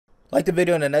Like the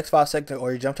video in the next 5 seconds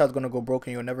or your jump shot's gonna go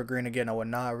broken. You'll never green again. I would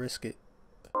not risk it.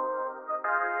 Boy,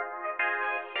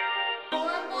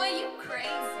 you crazy.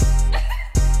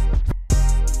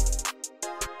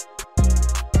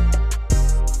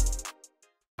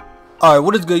 Alright,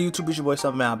 what is good YouTube? It's your boy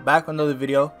Stvmpy, man. I'm back with another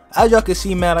video. As y'all can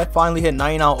see, man, I finally hit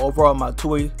 99 overall on my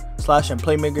 2-way slash and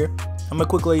playmaker. I'm gonna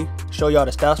quickly show y'all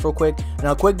the stats real quick. And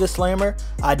a quick disclaimer,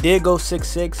 I did go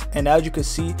 6'6", and as you can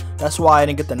see, that's why I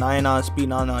didn't get the 99 speed,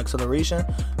 99 acceleration.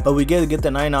 But we did get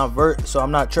the 99 vert, so I'm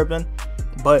not tripping.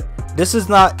 But this is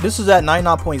at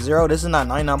 99.0, this is not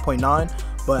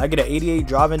 99.9. But I get an 88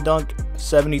 driving dunk,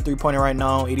 73 pointer right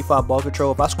now, 85 ball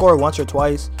control. If I score once or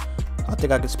twice, I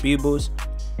think I could speed boost.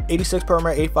 86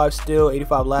 perimeter, 85 steal,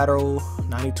 85 lateral,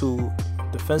 92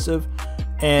 defensive.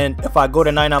 And if I go to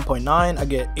 99.9, I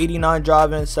get 89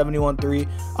 driving, 71 3.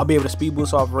 I'll be able to speed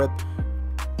boost off rip.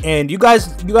 And you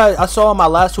guys, I saw in my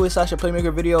last 2-way slash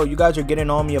playmaker video, you guys are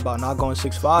getting on me about not going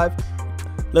 6'5".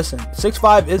 Listen,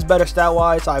 6'5" is better stat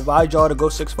wise. I advise y'all to go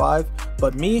 6'5".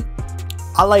 But me,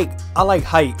 I like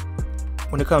height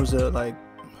when it comes to like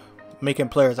making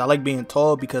players. I like being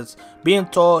tall because being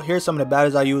tall, here's some of the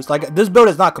batters I use. Like, this build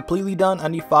is not completely done. I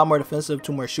need 5 more defensive,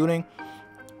 2 more shooting.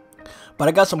 But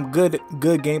I got some good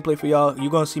gameplay for y'all. You're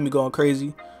gonna see me going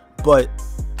crazy. But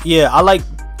yeah, I like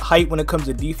height when it comes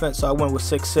to defense, so I went with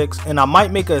 6'6", and I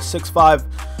might make a 6'5",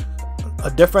 a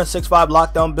different 6'5"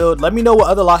 lockdown build. Let me know what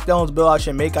other lockdowns build I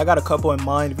should make. I got a couple in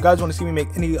mind. If you guys want to see me make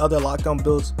any other lockdown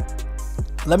builds,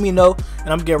 let me know, and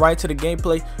I'm getting right to the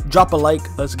gameplay. Drop a like,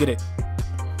 let's get it.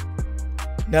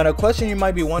 Now the question you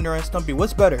might be wondering, Stvmpy,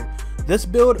 what's better, this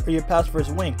build or your pass first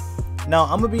wing? Now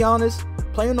I'm gonna be honest,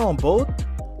 playing on both,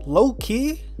 low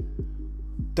key,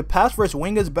 the pass first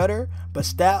wing is better, but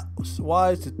stats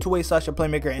wise, the 2-way slash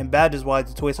playmaker and badges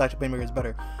wise, the 2-way slash playmaker is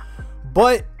better.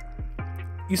 But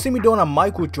you see me doing a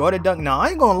Michael Jordan dunk. Now I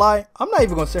ain't gonna lie, I'm not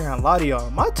even gonna sit here and lie to y'all.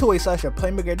 My 2-way slash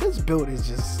playmaker, this build is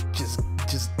just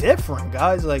different,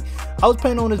 guys. Like, I was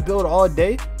playing on this build all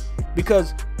day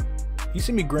because you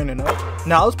see me grinning up.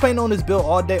 Now I was playing on this build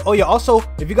all day. Oh yeah, also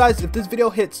if this video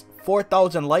hits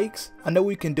 4,000 likes, I know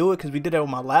we can do it because we did it with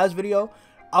my last video.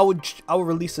 I would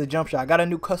release a jump shot. I got a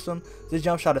new custom. This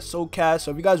jump shot is so cash.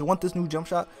 So if you guys want this new jump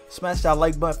shot, smash that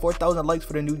like button. 4,000 likes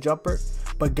for the new jumper.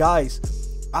 But guys,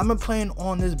 I've been playing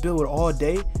on this build all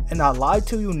day, and I lied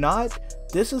to you not.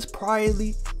 This is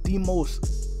probably the most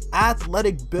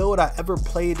athletic build I ever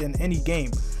played in any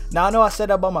game. Now I know I said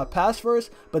that about my pass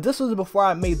first, but this was before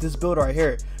I made this build right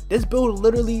here. This build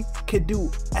literally could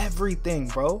do everything,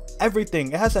 bro.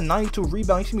 Everything. It has a 92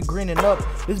 rebound. You see me greening up.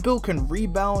 This build can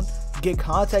rebound, get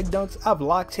contact dunks. I have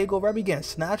lock takeover. I be getting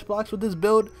snatch blocks with this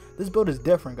build. This build is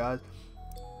different, guys.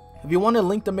 If you want a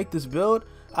link to make this build,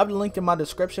 I have the link in my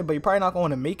description, but you're probably not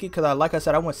going to make it because, like I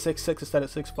said, I went 6'6" instead of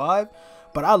 6'5".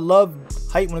 But I love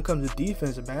height when it comes to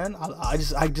defense, man. I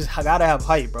gotta have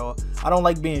height, bro. I don't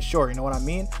like being short, you know what I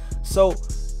mean? So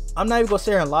I'm not even gonna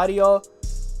sit here and lie to y'all.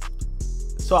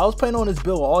 So I was playing on this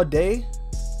build all day,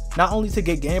 not only to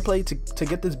get gameplay, to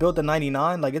get this build to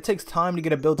 99. Like, it takes time to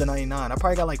get a build to 99. I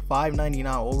probably got like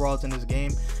 599 overalls in this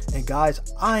game. And guys,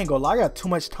 I ain't gonna lie, I got too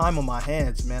much time on my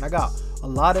hands, man. I got a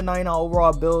lot of 99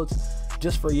 overall builds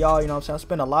just for y'all, you know what I'm saying? I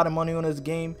spent a lot of money on this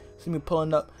game. See me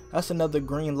pulling up. That's another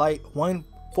green light.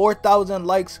 4,000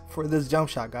 likes for this jump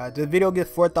shot, guys. This video gets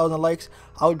 4,000 likes,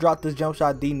 I'll drop this jump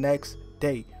shot the next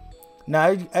day.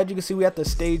 Now as you can see, we have to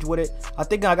stage with it. I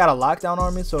think I got a lockdown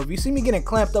on me, so if you see me getting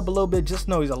clamped up a little bit, just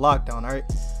know he's a lockdown. All right,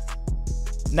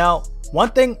 now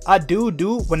one thing I do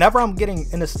whenever I'm getting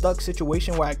in a stuck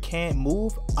situation where I can't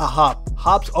move, I hop.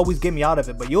 Hops always get me out of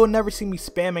it, but you'll never see me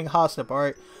spamming hop step. All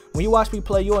right, when you watch me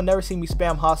play, you'll never see me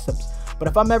spam hop steps. But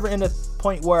if I'm ever in a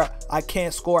point where I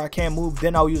can't score, I can't move,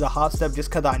 then I'll use a hop step just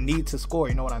because I need to score,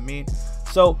 you know what I mean?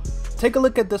 So take a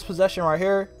look at this possession right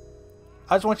here.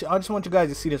 I just want you guys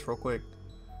to see this real quick.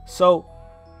 So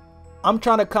I'm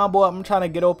trying to combo up, I'm trying to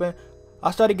get open.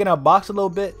 I started getting a box a little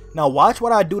bit. Now watch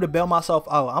what I do to bail myself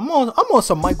out. I'm on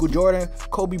some Michael Jordan,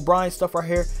 Kobe Bryant stuff right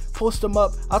here. Post them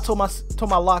up. I told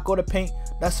my lock, go to paint.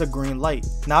 That's a green light.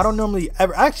 Now I don't normally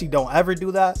ever, actually don't ever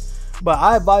do that, but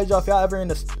I advise y'all, if y'all ever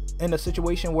in a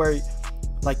situation where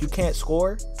like you can't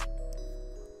score,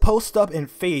 post up and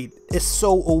fade. It's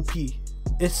so OP.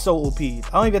 It's so OP. I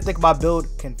don't even think my build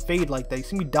can fade like that. You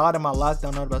see me dotting my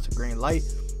lockdown, not about a green light.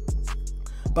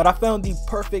 But I found the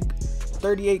perfect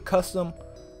 38 custom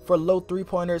for low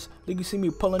 3-pointers. Like, you see me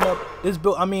pulling up this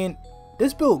build. I mean,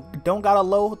 this build don't got a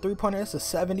low 3-pointer. It's a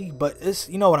 70, but it's,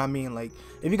 you know what I mean. Like,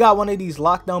 if you got one of these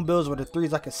lockdown builds where the 3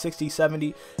 is like a 60,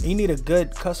 70, and you need a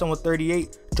good custom with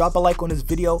 38, drop a like on this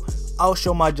video. I'll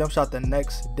show my jump shot the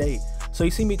next day. So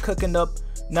you see me cooking up.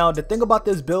 Now the thing about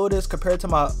this build is, compared to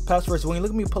my pass vs wing,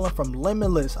 look at me pulling from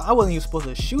limitless. I wasn't even supposed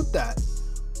to shoot that.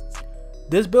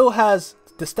 This build has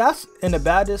the stats in the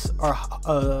baddest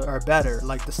are better.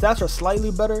 Like the stats are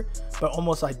slightly better, but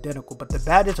almost identical. But the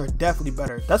baddest are definitely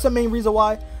better. That's the main reason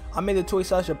why I made the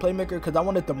 2A Playmaker, because I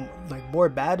wanted the more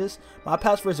badges. My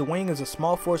pass vs wing is a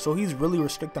small force, so he's really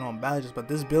restricted on badges. But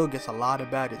this build gets a lot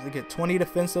of badges. It gets 20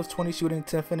 defensive, 20 shooting,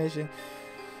 10 finishing,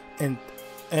 and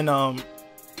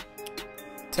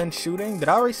 10 shooting. Did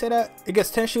I already say that? It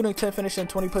gets 10 shooting, 10 finishing,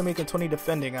 20 playmaking, 20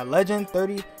 defending. At legend,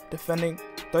 30 defending,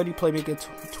 30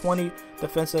 playmaking, 20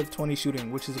 defensive, 20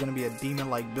 shooting, which is going to be a demon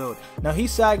like build. Now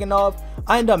he's sagging off.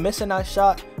 I end up missing that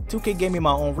shot. 2K gave me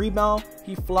my own rebound.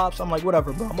 He flops. I'm like,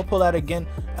 whatever, bro. I'm gonna pull that again.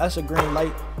 That's a green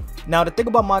light. Now the thing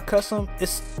about my custom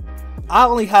is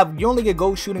you only get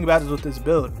gold shooting badges with this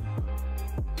build.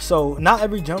 So not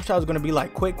every jump shot is gonna be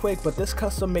like quick, but this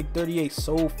custom make 38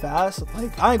 so fast.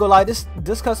 Like, I ain't gonna lie,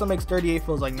 this custom makes 38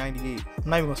 feels like 98. I'm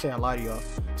not even gonna say I lie to y'all.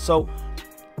 So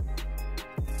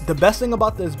the best thing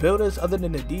about this build is, other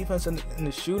than the defense and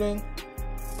the shooting,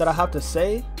 that I have to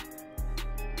say,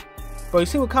 bro, you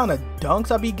see what kind of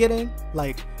dunks I be getting?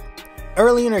 Like,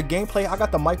 early in their gameplay, I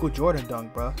got the Michael Jordan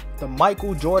dunk, bro. The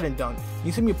Michael Jordan dunk.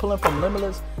 You see me pulling from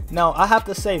limitless. Now I have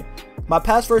to say, my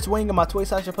pass vs wing and my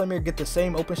 2A Playmaker get the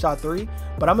same open shot 3,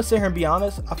 but I'm gonna sit here and be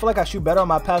honest. I feel like I shoot better on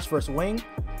my pass vs wing,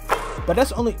 but that's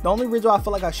the only reason why I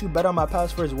feel like I shoot better on my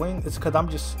pass vs wing is because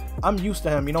I'm used to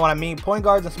him. You know what I mean? Point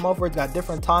guards and small forwards got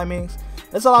different timings.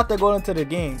 There's a lot that go into the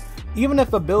game. Even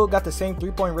if a build got the same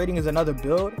 3-point rating as another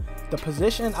build, the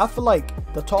position, I feel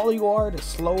like the taller you are, the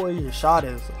slower your shot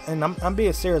is. And I'm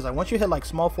being serious. Like, once you hit like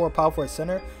small forward, power forward,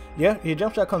 center, yeah, your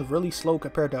jump shot comes really slow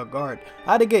compared to a guard.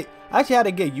 I actually had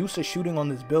to get used to shooting on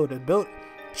this build.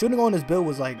 Shooting on this build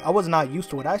was like, I was not used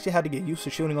to it. I actually had to get used to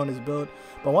shooting on this build.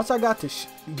 But once I got to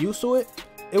used to it,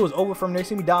 it was over from there.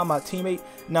 See me down my teammate.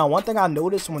 Now, one thing I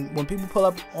noticed when people pull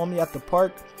up on me at the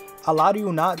park, a lot of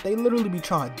you not, they literally be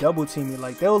trying to double team me.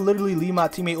 Like, they'll literally leave my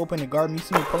teammate open to guard me.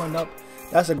 See me pulling up.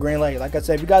 That's a green light. Like I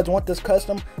said, if you guys want this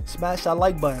custom, smash that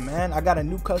like button, man. I got a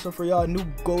new custom for y'all, new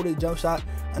golded jump shot.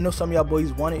 I know some of y'all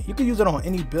boys want it. You can use it on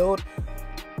any build.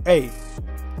 Hey,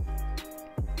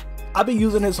 I've been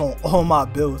using this on all my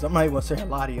builds. I'm not even gonna say a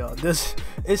lot of y'all. This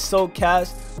is so cash.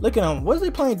 Look at him. What is he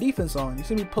playing defense on? You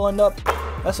see me pulling up?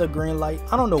 That's a green light.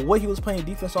 I don't know what he was playing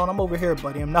defense on. I'm over here,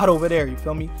 buddy. I'm not over there. You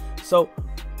feel me? So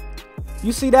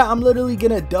you see that? I'm literally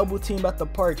getting a double team at the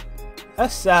park.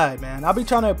 That's sad, man. I'll be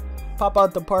trying to pop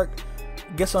out the park,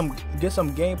 get some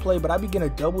gameplay, but I be getting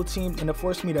a double team and it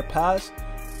forced me to pass.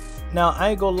 Now I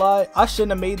ain't gonna lie, I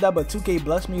shouldn't have made that, but 2K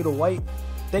blessed me with a white.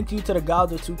 Thank you to the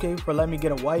gods of 2K for letting me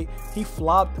get a white. He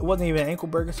flopped. It wasn't even an ankle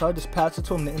breaker, so I just passed it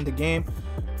to him to end the game.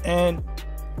 And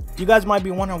you guys might be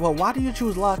wondering, well, why did you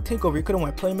choose lock takeover? You could have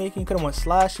went playmaking, you could have went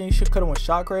slashing, you could have went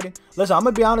shot creating. Listen, I'm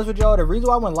gonna be honest with y'all. The reason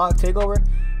why I went lock takeover,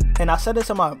 and I said this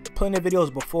in my plenty of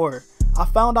videos before, I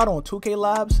found out on 2K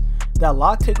Labs that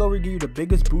lock takeover give you the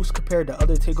biggest boost compared to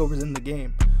other takeovers in the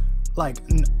game. Like,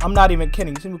 I'm not even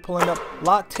kidding. You see me pulling up?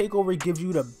 Lock takeover gives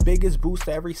you the biggest boost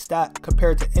to every stat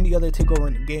compared to any other takeover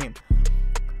in the game.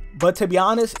 But to be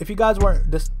honest, if you guys weren't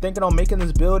just thinking on making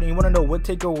this build and you want to know what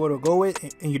takeover to go with,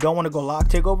 and you don't want to go lock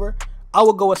takeover, I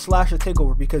would go with slasher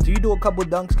takeover, because if you do a couple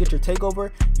dunks, get your takeover,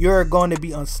 you're going to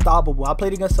be unstoppable. I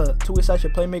played against a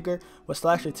 2A Playmaker with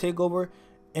slasher takeover,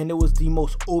 and it was the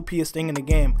most OPest thing in the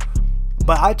game.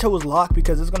 But I chose lock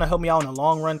because it's gonna help me out in the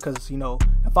long run. Because, you know,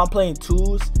 if I'm playing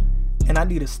twos and I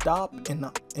need to stop, and you know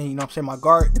what I'm saying,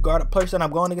 the guard person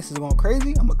I'm going against is going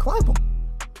crazy, I'm gonna climb him.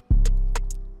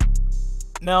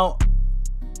 Now,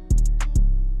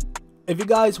 if you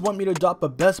guys want me to drop a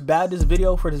best baddest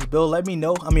video for this build, let me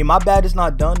know. I mean, my badge is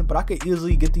not done, but I could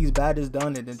easily get these badges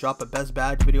done and then drop a best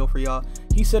badge video for y'all.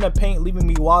 He's sitting in paint, leaving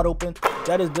me wide open.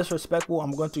 That is disrespectful.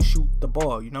 I'm going to shoot the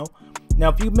ball, you know. Now,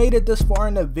 if you made it this far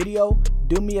in the video,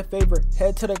 do me a favor,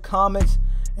 head to the comments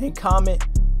and comment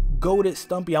goated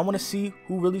Stvmpy. I want to see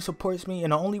who really supports me,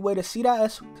 and the only way to see that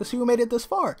is to see who made it this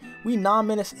far. We 9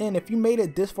 minutes in. If you made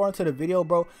it this far into the video,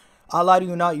 bro, I lie to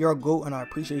you not, you're a GOAT, and I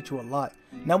appreciate you a lot.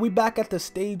 Now we back at the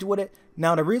stage with it.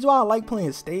 Now the reason why I like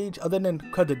playing stage, other than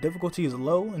because the difficulty is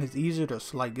low and it's easier to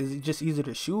it's just easier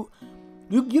to shoot.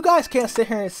 You guys can't sit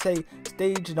here and say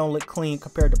stage don't look clean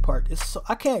compared to park. It's so,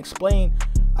 I can't explain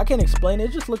it.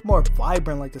 It just look more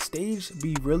vibrant. Like the stage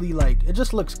be really like, it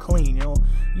just looks clean, you know.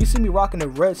 You see me rocking the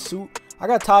red suit. I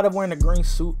got tired of wearing the green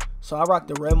suit, so I rocked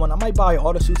the red one. I might buy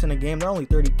all the suits in the game. They're only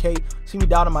 30K. See me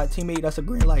down to my teammate. That's a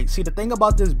green light. See, the thing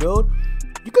about this build,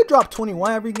 you could drop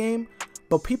 21 every game,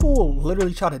 but people will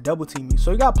literally try to double team me.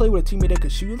 So you gotta play with a teammate that can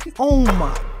shoot. Oh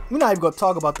my, We're not even gonna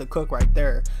talk about the cook right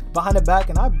there. Behind the back,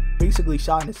 and I basically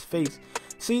shot in his face.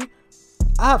 See,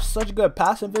 I have such good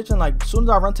passing vision. Like, as soon as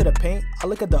I run to the paint, I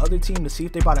look at the other team to see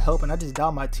if they about to help, and I just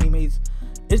doubt my teammates.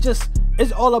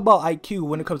 It's all about IQ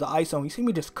when it comes to ISO. You see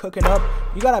me just cooking up.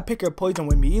 You gotta pick your poison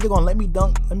with me. Either gonna let me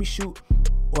dunk, let me shoot,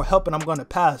 or help, and I'm gonna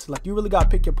pass. Like, you really gotta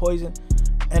pick your poison.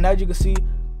 And as you can see,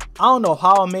 I don't know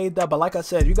how I made that, but like I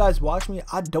said, you guys watch me,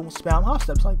 I don't spam half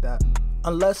steps like that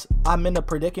unless I'm in a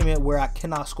predicament where I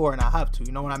cannot score and I have to,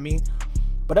 you know what I mean?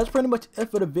 But that's pretty much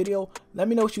it for the video. Let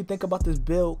me know what you think about this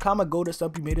build. Comment go to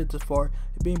Stvmpy made it this far.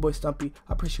 Being boy Stvmpy,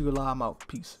 I appreciate you a lot. I'm out.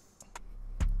 Peace.